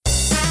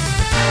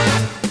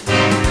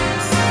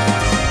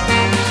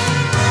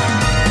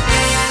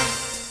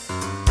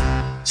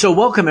So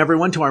welcome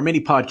everyone to our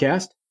mini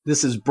podcast.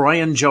 This is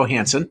Brian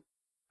Johansson.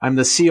 I'm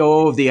the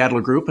COO of the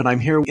Adler Group, and I'm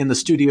here in the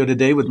studio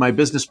today with my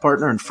business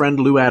partner and friend,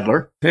 Lou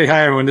Adler. Hey,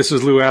 hi everyone. This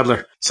is Lou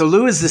Adler. So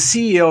Lou is the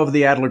CEO of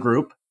the Adler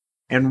Group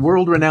and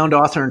world-renowned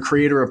author and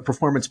creator of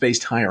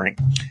performance-based hiring.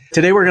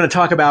 Today we're going to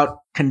talk about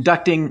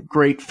conducting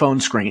great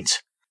phone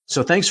screens.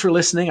 So thanks for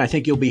listening. I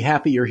think you'll be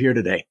happy you're here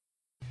today.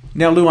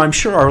 Now, Lou, I'm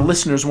sure our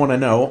listeners want to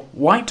know,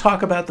 why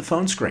talk about the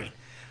phone screen?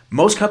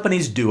 Most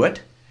companies do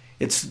it.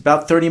 It's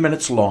about 30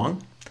 minutes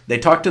long. They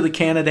talk to the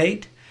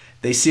candidate.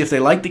 They see if they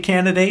like the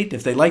candidate.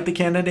 If they like the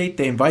candidate,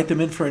 they invite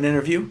them in for an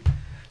interview.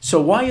 So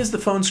why is the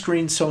phone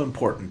screen so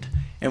important?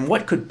 And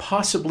what could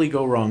possibly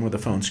go wrong with a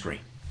phone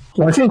screen?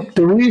 Well, I think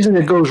the reason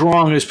it goes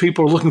wrong is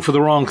people are looking for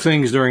the wrong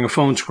things during a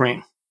phone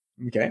screen.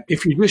 Okay.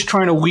 If you're just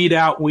trying to weed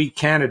out weak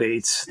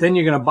candidates, then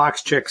you're going to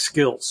box check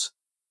skills.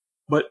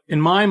 But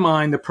in my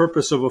mind, the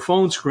purpose of a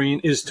phone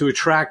screen is to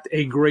attract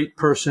a great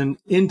person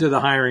into the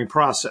hiring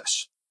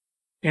process.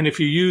 And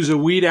if you use a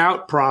weed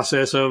out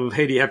process of,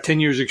 hey, do you have 10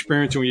 years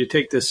experience, and when you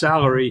take this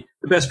salary,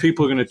 the best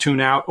people are going to tune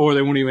out, or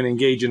they won't even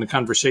engage in a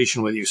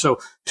conversation with you. So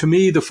to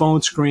me, the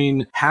phone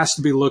screen has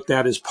to be looked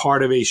at as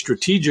part of a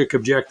strategic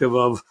objective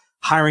of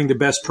hiring the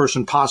best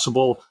person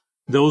possible.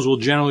 Those will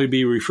generally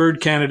be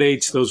referred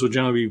candidates. Those will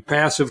generally be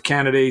passive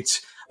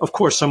candidates. Of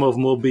course, some of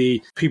them will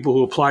be people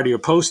who apply to your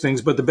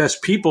postings, but the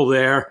best people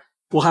there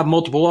will have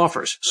multiple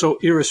offers. So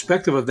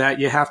irrespective of that,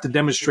 you have to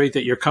demonstrate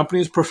that your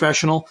company is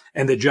professional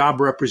and the job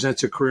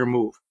represents a career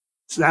move.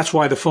 So that's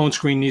why the phone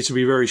screen needs to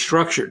be very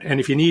structured. And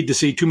if you need to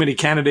see too many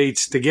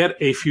candidates to get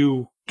a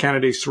few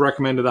candidates to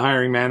recommend to the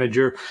hiring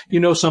manager, you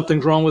know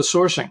something's wrong with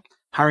sourcing.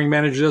 Hiring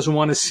manager doesn't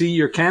want to see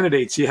your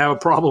candidates. You have a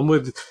problem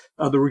with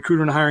the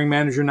recruiter and the hiring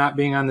manager not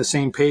being on the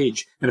same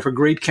page. And if a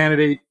great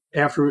candidate,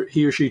 after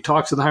he or she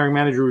talks to the hiring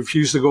manager,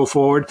 refuses to go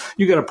forward,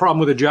 you got a problem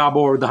with the job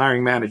or with the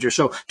hiring manager.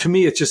 So to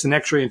me, it's just an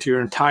x-ray into your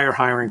entire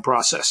hiring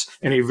process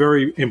and a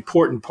very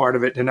important part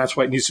of it. And that's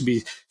why it needs to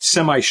be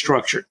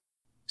semi-structured.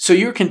 So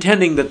you're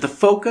contending that the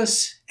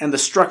focus and the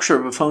structure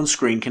of a phone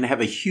screen can have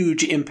a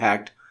huge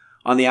impact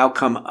on the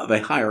outcome of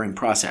a hiring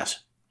process.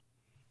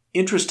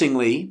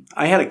 Interestingly,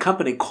 I had a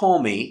company call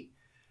me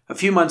a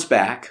few months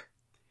back,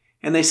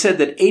 and they said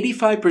that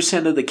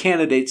 85% of the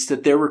candidates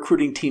that their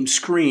recruiting team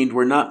screened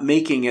were not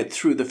making it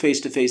through the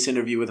face-to-face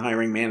interview with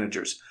hiring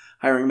managers.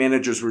 Hiring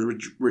managers were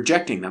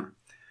rejecting them.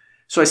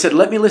 So I said,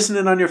 let me listen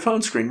in on your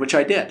phone screen, which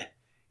I did.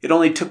 It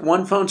only took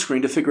one phone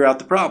screen to figure out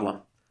the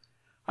problem.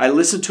 I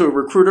listened to a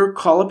recruiter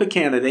call up a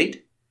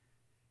candidate,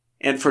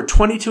 and for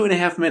 22 and a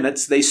half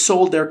minutes, they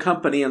sold their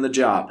company and the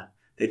job.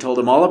 They told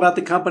them all about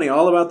the company,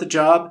 all about the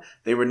job.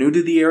 They were new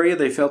to the area.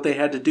 They felt they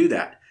had to do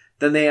that.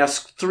 Then they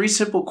asked 3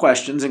 simple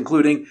questions,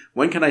 including,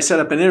 when can I set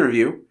up an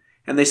interview?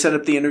 And they set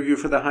up the interview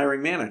for the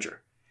hiring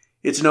manager.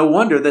 It's no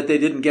wonder that they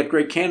didn't get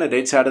great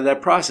candidates out of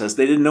that process.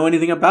 They didn't know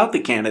anything about the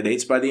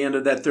candidates by the end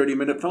of that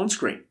 30-minute phone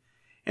screen.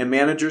 And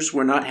managers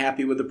were not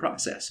happy with the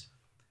process.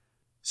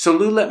 So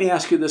Lou, let me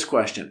ask you this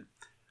question.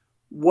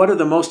 What are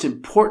the most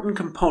important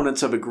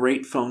components of a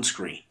great phone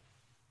screen?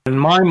 In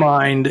my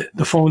mind,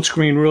 the phone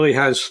screen really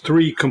has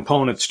 3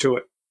 components to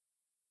it.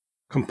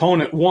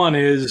 Component 1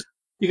 is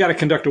you got to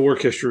conduct a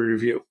work history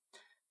review.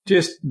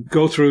 Just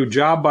go through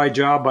job by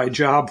job by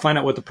job, find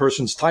out what the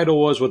person's title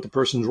was, what the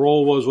person's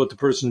role was, what the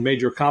person's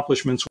major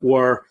accomplishments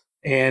were,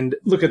 and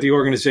look at the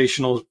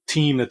organizational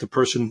team that the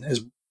person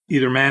has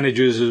either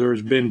manages or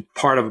has been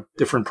part of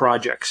different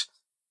projects.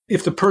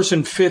 If the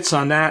person fits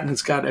on that and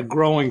it's got a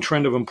growing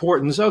trend of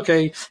importance,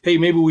 okay, hey,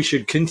 maybe we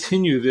should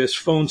continue this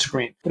phone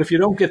screen. But if you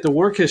don't get the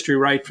work history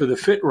right for the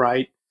fit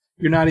right,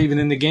 you're not even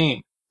in the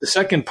game. The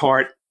second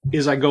part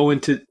is I go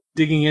into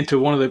digging into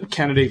one of the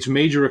candidate's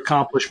major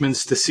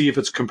accomplishments to see if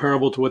it's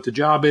comparable to what the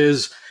job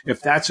is.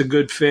 If that's a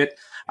good fit,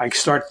 I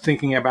start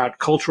thinking about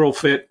cultural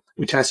fit,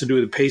 which has to do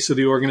with the pace of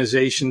the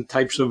organization,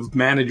 types of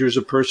managers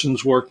a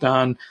person's worked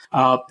on.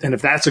 And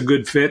if that's a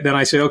good fit, then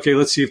I say, okay,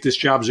 let's see if this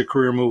job's a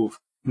career move.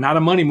 Not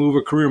a money move,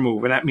 a career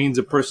move. And that means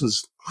a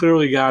person's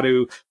clearly got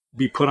to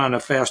be put on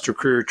a faster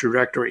career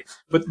trajectory.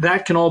 But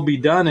that can all be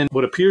done in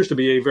what appears to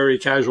be a very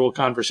casual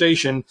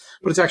conversation,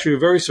 but it's actually a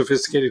very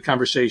sophisticated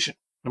conversation.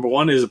 Number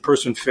 1, is the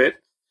person fit?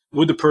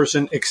 Would the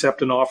person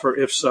accept an offer?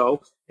 If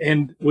so,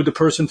 and would the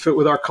person fit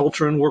with our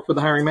culture and work with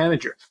the hiring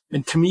manager?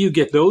 And to me, you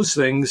get those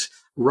things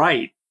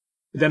right.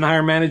 Then the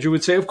hiring manager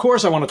would say, of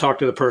course, I want to talk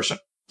to the person.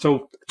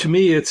 So to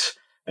me, it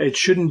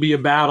shouldn't be a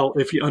battle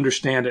if you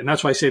understand it. And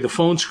that's why I say the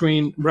phone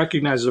screen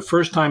recognizes the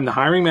first time the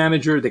hiring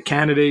manager, the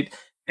candidate,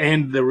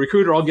 and the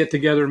recruiter all get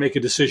together and make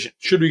a decision.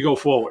 Should we go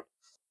forward?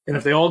 And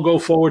if they all go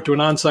forward to an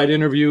on-site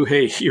interview,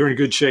 hey, you're in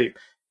good shape.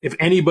 If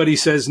anybody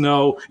says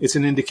no, it's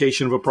an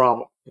indication of a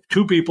problem. If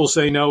 2 people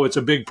say no, it's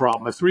a big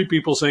problem. If 3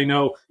 people say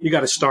no, you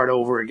got to start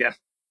over again.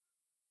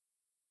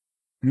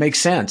 Makes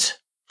sense.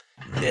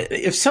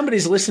 If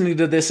somebody's listening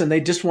to this and they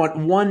just want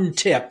one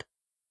tip,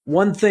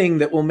 one thing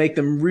that will make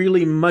them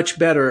really much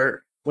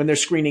better when they're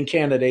screening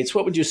candidates,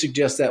 what would you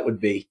suggest that would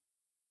be?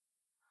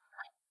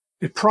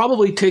 It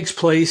probably takes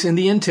place in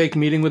the intake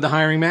meeting with the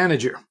hiring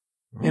manager.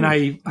 and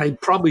I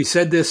probably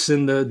said this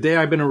in the day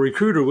I've been a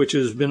recruiter, which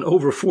has been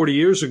over 40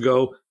 years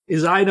ago,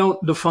 is I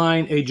don't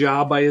define a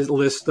job by a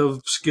list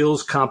of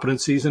skills,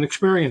 competencies, and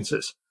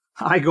experiences.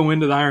 I go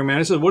into the hiring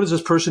manager and say, what does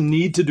this person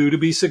need to do to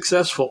be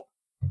successful?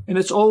 And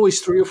it's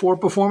always 3 or 4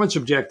 performance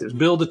objectives: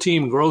 build a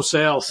team, grow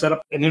sales, set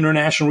up an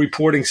international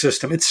reporting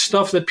system. It's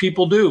stuff that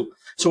people do.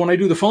 So when I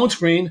do the phone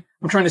screen,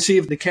 I'm trying to see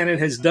if the candidate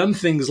has done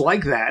things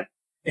like that.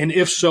 And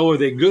if so, are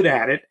they good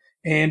at it?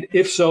 And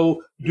if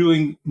so,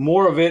 doing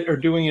more of it or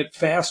doing it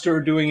faster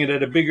or doing it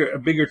at a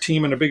bigger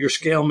team and a bigger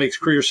scale makes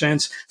career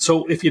sense.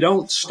 So if you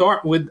don't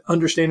start with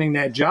understanding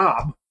that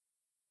job,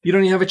 you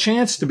don't even have a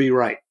chance to be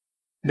right.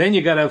 Then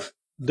you got to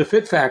the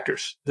fit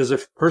factors. Does a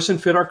person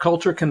fit our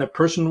culture? Can the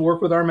person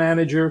work with our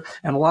manager?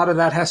 And a lot of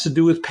that has to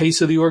do with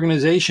pace of the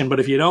organization. But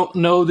if you don't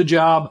know the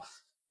job,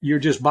 you're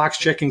just box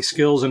checking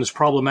skills, and it's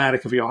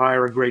problematic if you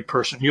hire a great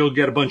person. You'll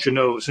get a bunch of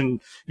no's,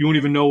 and you won't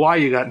even know why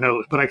you got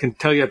no's. But I can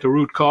tell you that the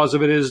root cause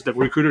of it is that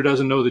recruiter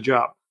doesn't know the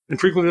job. And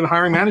frequently the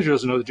hiring manager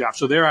doesn't know the job.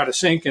 So they're out of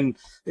sync, and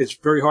it's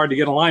very hard to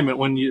get alignment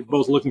when you're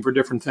both looking for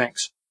different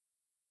things.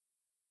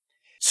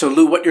 So,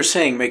 Lou, what you're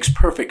saying makes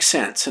perfect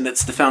sense, and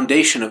it's the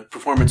foundation of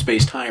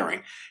performance-based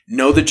hiring.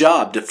 Know the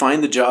job,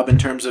 define the job in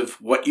terms of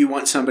what you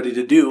want somebody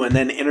to do, and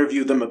then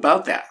interview them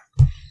about that.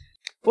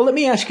 Well, let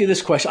me ask you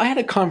this question. I had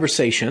a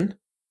conversation.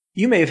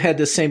 You may have had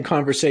this same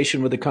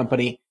conversation with a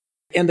company,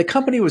 and the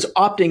company was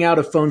opting out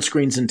of phone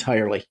screens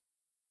entirely.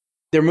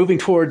 They're moving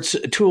towards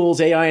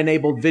tools,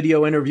 AI-enabled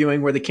video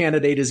interviewing, where the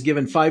candidate is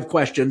given 5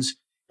 questions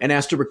and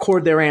asked to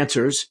record their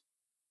answers.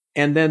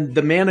 And then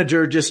the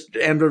manager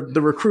and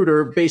the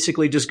recruiter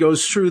basically just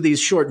goes through these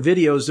short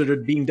videos that are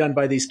being done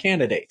by these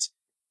candidates.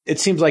 It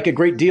seems like a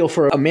great deal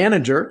for a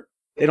manager.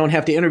 They don't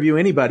have to interview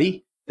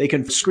anybody. They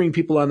can screen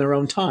people on their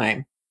own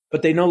time,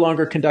 but they no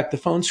longer conduct the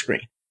phone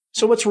screen.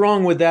 So what's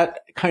wrong with that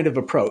kind of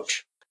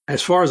approach?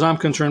 As far as I'm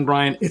concerned,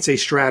 Brian, it's a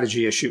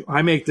strategy issue.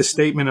 I make the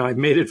statement, and I've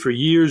made it for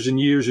years and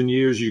years and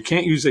years. You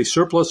can't use a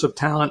surplus of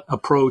talent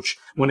approach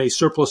when a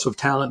surplus of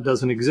talent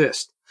doesn't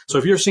exist. So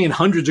if you're seeing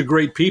hundreds of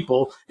great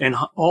people and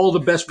all the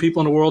best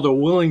people in the world are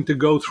willing to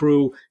go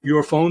through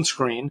your phone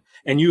screen,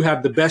 and you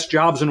have the best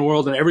jobs in the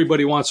world and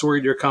everybody wants to work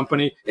at your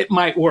company, it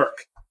might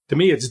work. To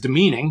me, it's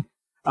demeaning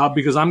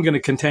because I'm going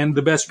to contend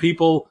the best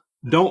people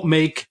don't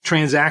make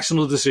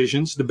transactional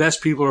decisions. The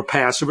best people are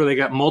passive, or they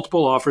got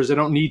multiple offers. They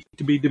don't need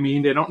to be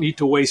demeaned. They don't need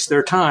to waste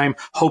their time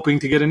hoping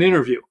to get an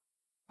interview.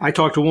 I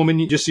talked to a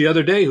woman just the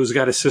other day who's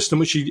got a system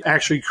which she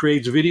actually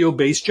creates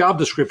video-based job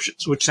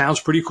descriptions, which sounds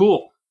pretty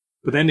cool.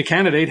 But then the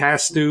candidate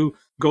has to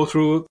go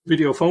through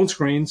video phone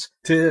screens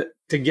to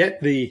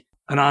get an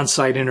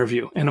on-site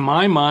interview. And in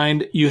my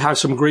mind, you have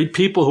some great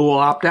people who will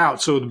opt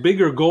out. So the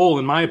bigger goal,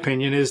 in my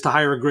opinion, is to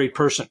hire a great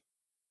person.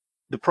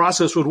 The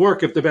process would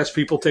work if the best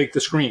people take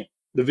the screen,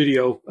 the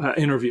video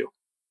interview.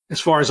 As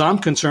far as I'm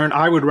concerned,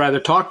 I would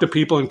rather talk to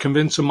people and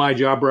convince them my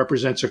job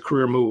represents a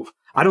career move.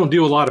 I don't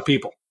deal with a lot of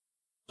people.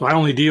 So I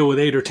only deal with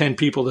 8 or 10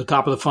 people at the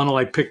top of the funnel.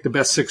 I pick the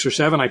best 6 or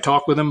 7. I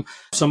talk with them.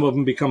 Some of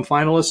them become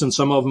finalists, and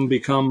some of them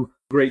become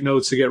great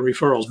notes to get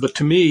referrals. But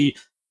to me,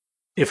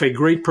 if a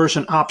great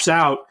person opts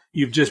out,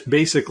 you've just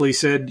basically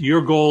said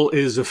your goal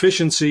is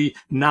efficiency,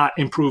 not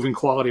improving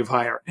quality of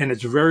hire. And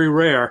it's very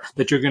rare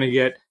that you're going to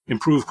get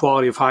improved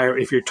quality of hire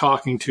if you're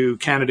talking to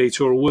candidates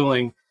who are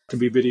willing to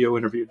be video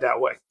interviewed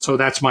that way. So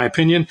that's my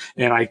opinion,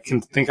 and I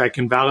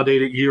can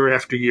validate it year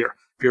after year.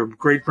 If you're a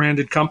great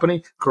branded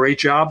company, great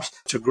jobs,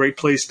 it's a great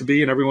place to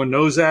be, and everyone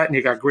knows that, and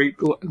you got great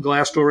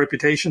Glassdoor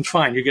reputations,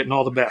 fine, you're getting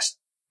all the best.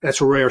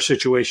 That's a rare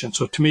situation.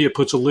 So to me, it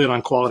puts a lid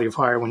on quality of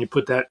hire when you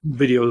put that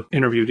video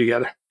interview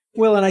together.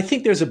 Well, and I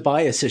think there's a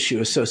bias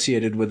issue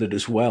associated with it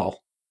as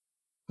well,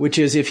 which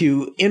is if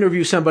you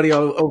interview somebody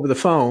over the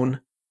phone,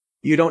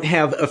 you don't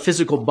have a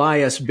physical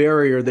bias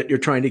barrier that you're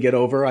trying to get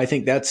over. I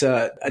think that's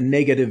a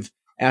negative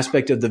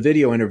aspect of the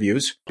video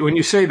interviews. When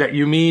you say that,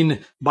 you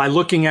mean by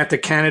looking at the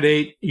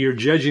candidate, you're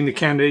judging the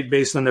candidate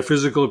based on their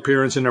physical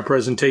appearance and their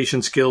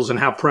presentation skills and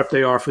how prepped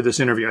they are for this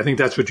interview. I think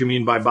that's what you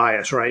mean by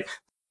bias, right?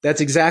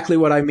 That's exactly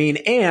what I mean.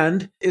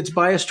 And it's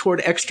biased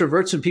toward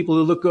extroverts and people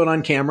who look good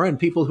on camera, and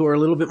people who are a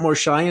little bit more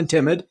shy and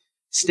timid.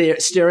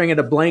 Staring at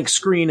a blank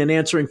screen and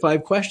answering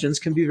 5 questions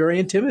can be very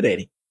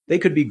intimidating. They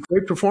could be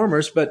great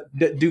performers, but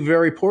do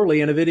very poorly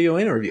in a video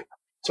interview.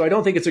 So I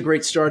don't think it's a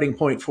great starting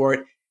point for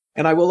it.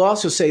 And I will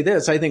also say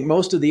this. I think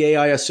most of the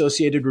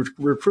AI-associated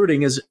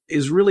recruiting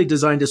is really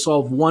designed to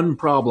solve one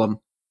problem,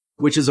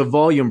 which is a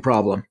volume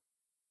problem.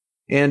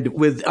 And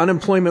with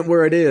unemployment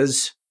where it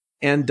is,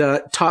 and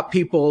top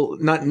people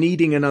not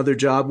needing another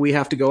job, we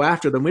have to go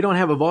after them. We don't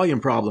have a volume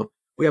problem.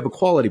 We have a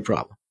quality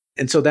problem.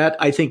 And so that,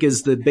 I think,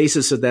 is the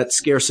basis of that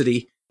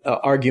scarcity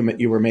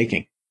argument you were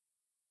making.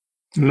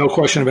 No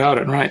question about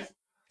it, right?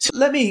 So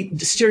let me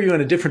steer you in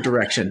a different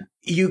direction.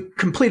 You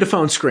complete a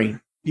phone screen.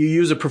 You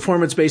use a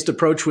performance-based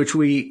approach, which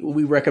we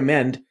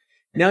recommend.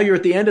 Now you're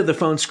at the end of the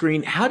phone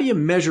screen. How do you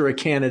measure a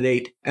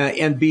candidate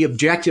and be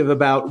objective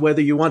about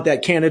whether you want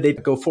that candidate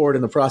to go forward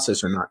in the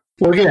process or not?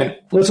 Well, again,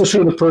 let's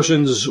assume the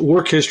person's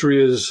work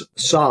history is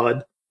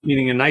solid,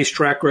 meaning a nice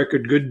track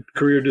record, good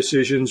career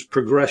decisions,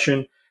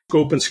 progression.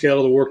 scope and scale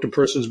of the work the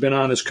person's been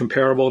on is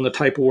comparable and the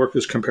type of work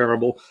is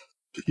comparable.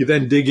 You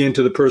then dig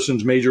into the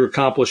person's major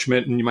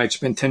accomplishment, and you might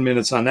spend 10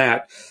 minutes on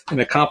that. And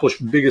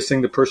accomplished the biggest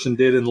thing the person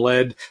did and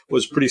led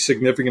was pretty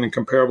significant and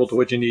comparable to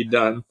what you need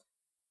done.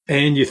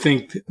 And you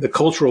think the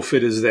cultural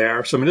fit is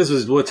there. So, I mean, this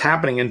is what's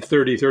happening in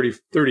 30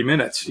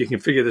 minutes. You can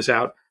figure this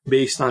out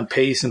based on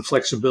pace and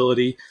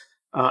flexibility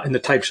and the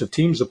types of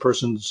teams the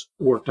person's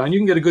worked on. You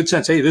can get a good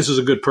sense, hey, this is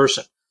a good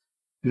person.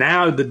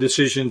 Now the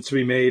decision to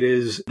be made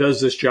is,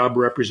 does this job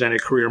represent a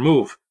career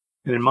move?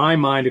 And in my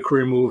mind, a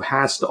career move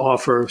has to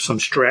offer some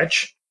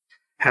stretch,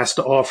 has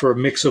to offer a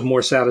mix of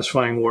more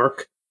satisfying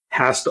work,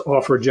 has to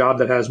offer a job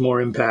that has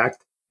more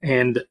impact.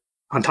 And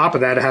on top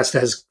of that, it has to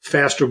have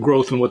faster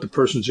growth than what the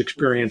person's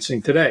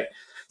experiencing today.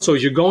 So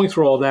as you're going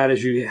through all that,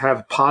 as you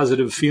have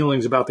positive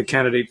feelings about the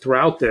candidate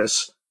throughout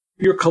this,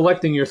 you're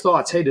collecting your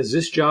thoughts. Hey, does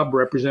this job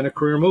represent a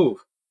career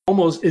move?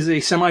 Almost is a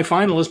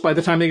semifinalist by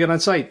the time they get on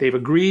site. They've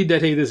agreed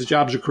that, hey, this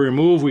job's a career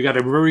move. We got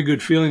a very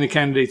good feeling the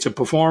candidate's a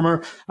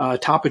performer,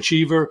 top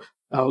achiever,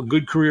 a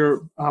good career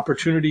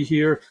opportunity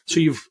here. So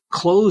you've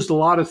closed a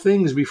lot of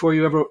things before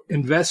you ever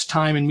invest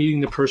time in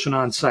meeting the person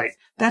on site.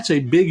 That's a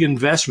big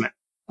investment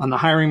on the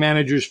hiring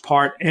manager's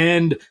part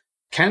and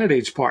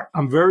candidate's part.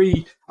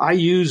 I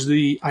use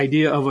the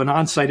idea of an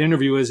on-site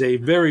interview as a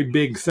very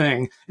big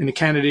thing, and the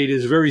candidate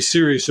is very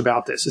serious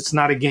about this. It's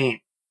not a game.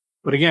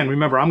 But again,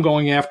 remember, I'm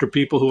going after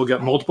people who will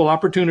get multiple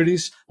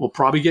opportunities, will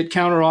probably get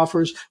counter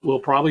offers, will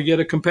probably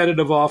get a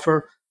competitive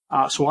offer.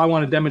 So I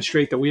want to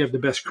demonstrate that we have the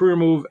best career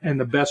move and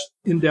the best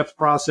in-depth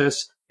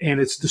process,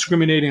 and it's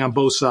discriminating on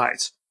both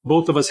sides.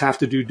 Both of us have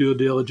to do due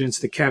diligence,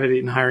 the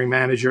candidate and hiring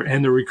manager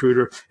and the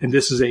recruiter, and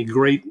this is a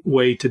great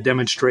way to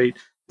demonstrate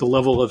the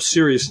level of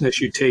seriousness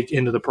you take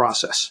into the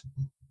process.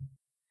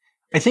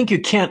 I think you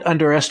can't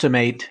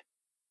underestimate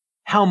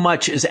how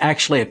much is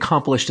actually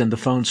accomplished in the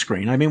phone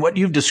screen. I mean, what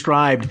you've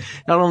described,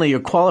 not only you're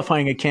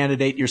qualifying a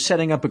candidate, you're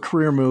setting up a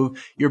career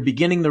move, you're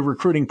beginning the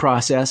recruiting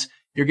process,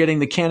 you're getting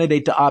the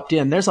candidate to opt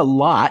in. There's a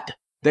lot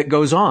that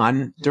goes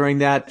on during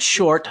that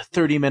short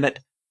 30-minute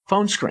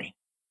phone screen.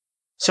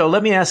 So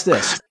let me ask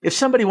this. If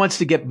somebody wants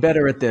to get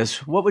better at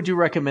this, what would you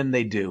recommend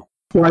they do?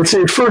 Well, I'd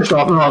say first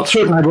off,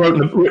 certainly I've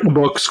written a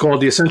book. It's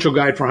called The Essential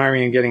Guide for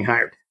Hiring and Getting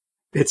Hired.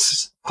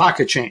 It's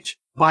pocket change.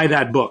 Buy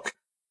that book.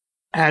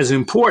 As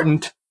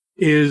important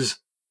is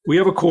we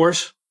have a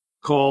course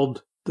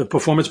called the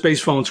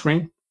Performance-Based Phone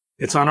Screen.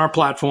 It's on our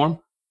platform.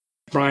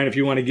 Brian, if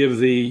you want to give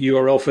the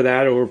URL for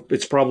that, or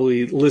it's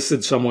probably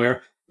listed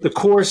somewhere. The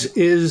course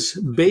is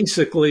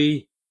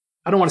basically,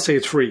 I don't want to say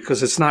it's free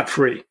because it's not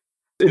free.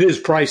 It is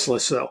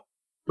priceless though.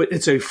 But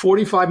it's a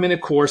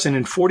 45-minute course, and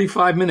in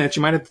 45 minutes,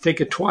 you might have to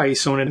take it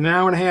twice. So in an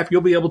hour and a half,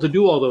 you'll be able to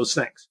do all those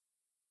things.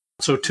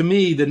 So to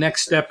me, the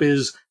next step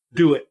is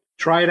do it.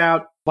 Try it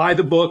out, buy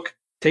the book,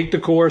 take the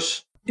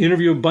course,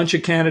 interview a bunch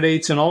of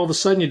candidates, and all of a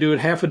sudden you do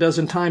it half a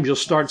dozen times, you'll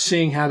start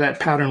seeing how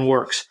that pattern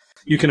works.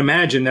 You can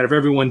imagine that if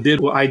everyone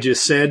did what I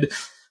just said,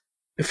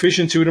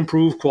 efficiency would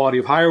improve, quality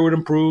of hire would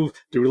improve,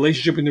 the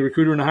relationship between the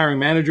recruiter and the hiring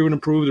manager would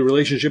improve, the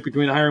relationship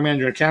between the hiring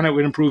manager and candidate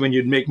would improve, and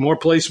you'd make more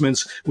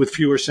placements with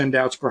fewer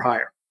send-outs per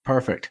hire.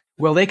 Perfect.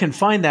 Well, they can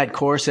find that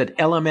course at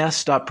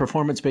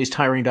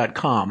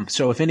lms.performancebasedhiring.com.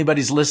 So if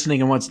anybody's listening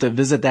and wants to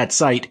visit that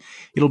site,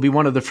 it'll be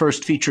one of the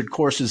first featured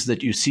courses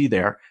that you see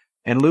there.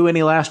 And Lou,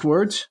 any last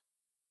words?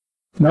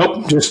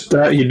 Nope. Just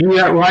you do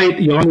that right,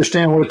 you'll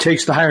understand what it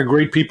takes to hire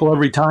great people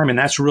every time, and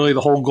that's really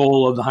the whole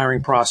goal of the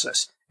hiring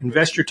process.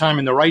 Invest your time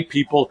in the right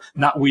people,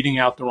 not weeding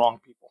out the wrong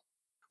people.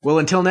 Well,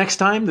 until next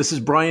time, this is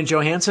Brian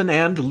Johansson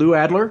and Lou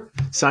Adler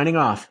signing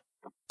off.